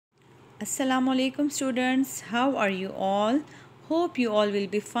Assalamu alaikum students, how are you all? Hope you all will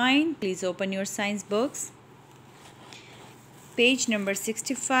be fine. Please open your science books. Page number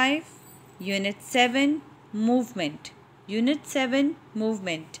 65, Unit 7, Movement. Unit 7,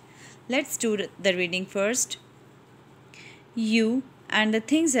 Movement. Let's do the reading first. You and the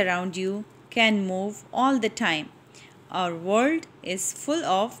things around you can move all the time. Our world is full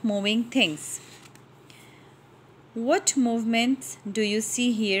of moving things. What movements do you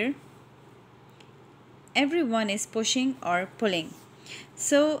see here? Everyone is pushing or pulling.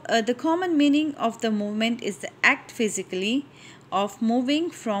 So the common meaning of the movement is the act physically of moving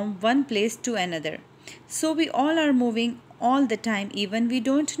from one place to another. So we all are moving all the time, even we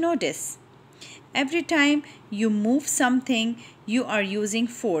don't notice. Every time you move something, you are using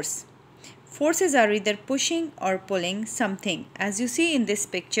force. Forces are either pushing or pulling something. As you see in this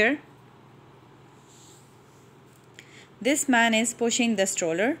picture, this man is pushing the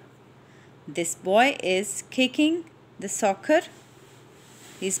stroller. This boy is kicking the soccer.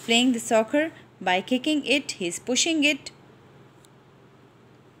 He is playing the soccer. By kicking it, he is pushing it.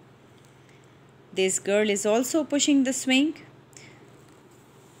 This girl is also pushing the swing.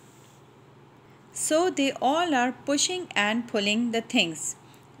 So they all are pushing and pulling the things.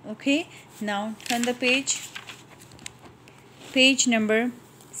 Okay, now turn the page. Page number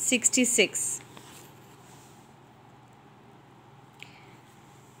 66.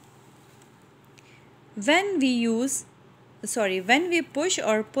 When we push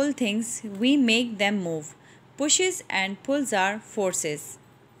or pull things, we make them move. Pushes and pulls are forces.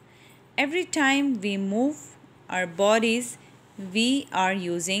 Every time we move our bodies, we are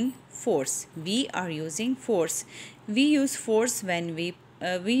using force. We use force when we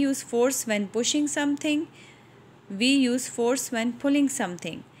use force when pushing something. We use force when pulling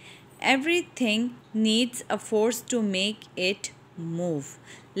something. Everything needs a force to make it move.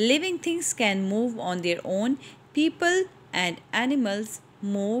 Living things can move on their own. People and animals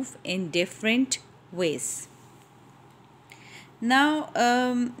move in different ways. Now,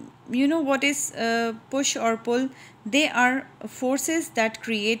 you know what is push or pull? They are forces that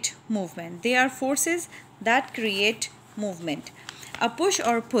create movement. A push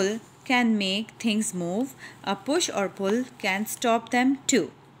or pull can make things move. A push or pull can stop them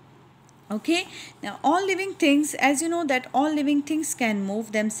too. Okay, now all living things, as you know that all living things can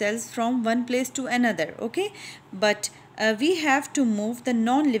move themselves from one place to another. Okay, but we have to move the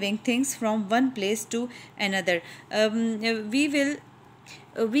non-living things from one place to another.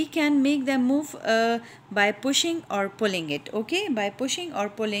 We can make them move by pushing or pulling it. Okay, by pushing or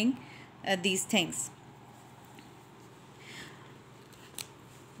pulling these things.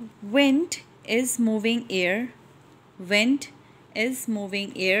 Wind is moving air. Wind is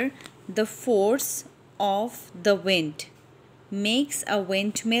moving air. The force of the wind makes a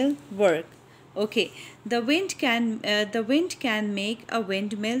windmill work. Okay, the wind can make a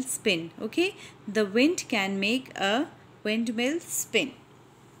windmill spin. Okay, the wind can make a windmill spin.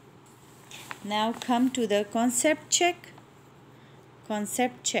 Now come to the concept check.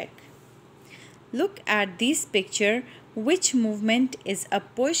 Concept check. Look at this picture. Which movement is a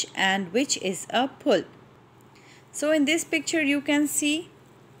push and which is a pull? So in this picture you can see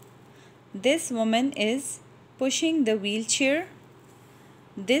this woman is pushing the wheelchair.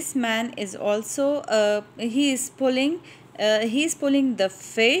 This man is also he is pulling the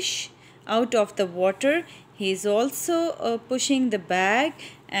fish out of the water. He is also pushing the bag,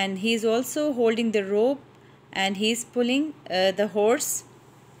 and he is also holding the rope, and he is pulling the horse.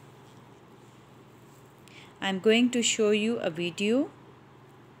 I am going to show you a video.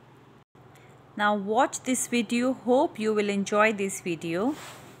 Now watch this video. Hope you will enjoy this video.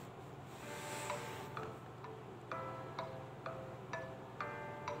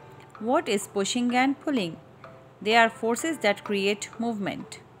 What is pushing and pulling? They are forces that create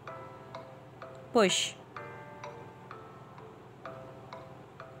movement. Push.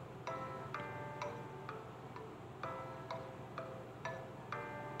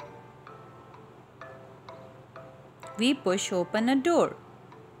 We push open a door.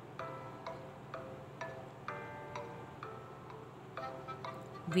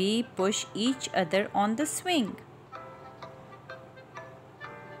 We push each other on the swing.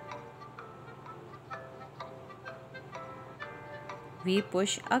 We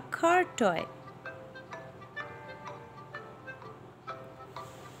push a car toy.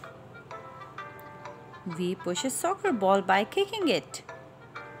 We push a soccer ball by kicking it.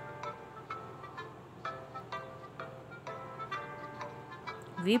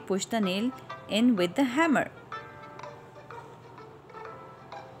 We push the nail in with the hammer.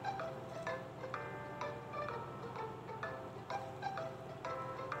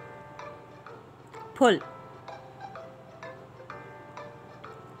 pull.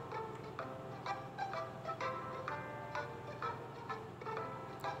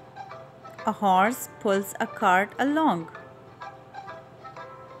 A horse pulls a cart along.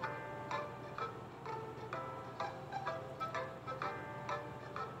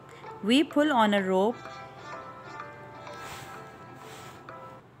 We pull on a rope.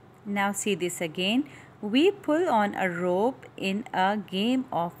 Now see this again. We pull on a rope in a game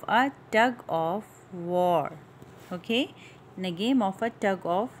of a tug of war. Okay? In a game of a tug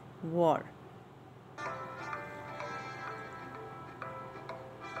of war.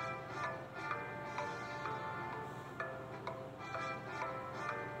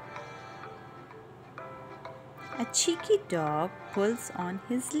 A cheeky dog pulls on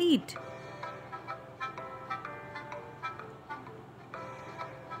his lead.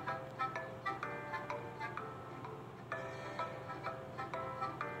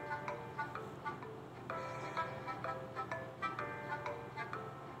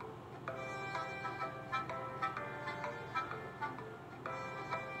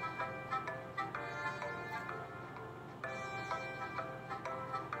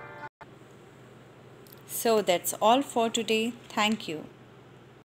 So that's all for today. Thank you.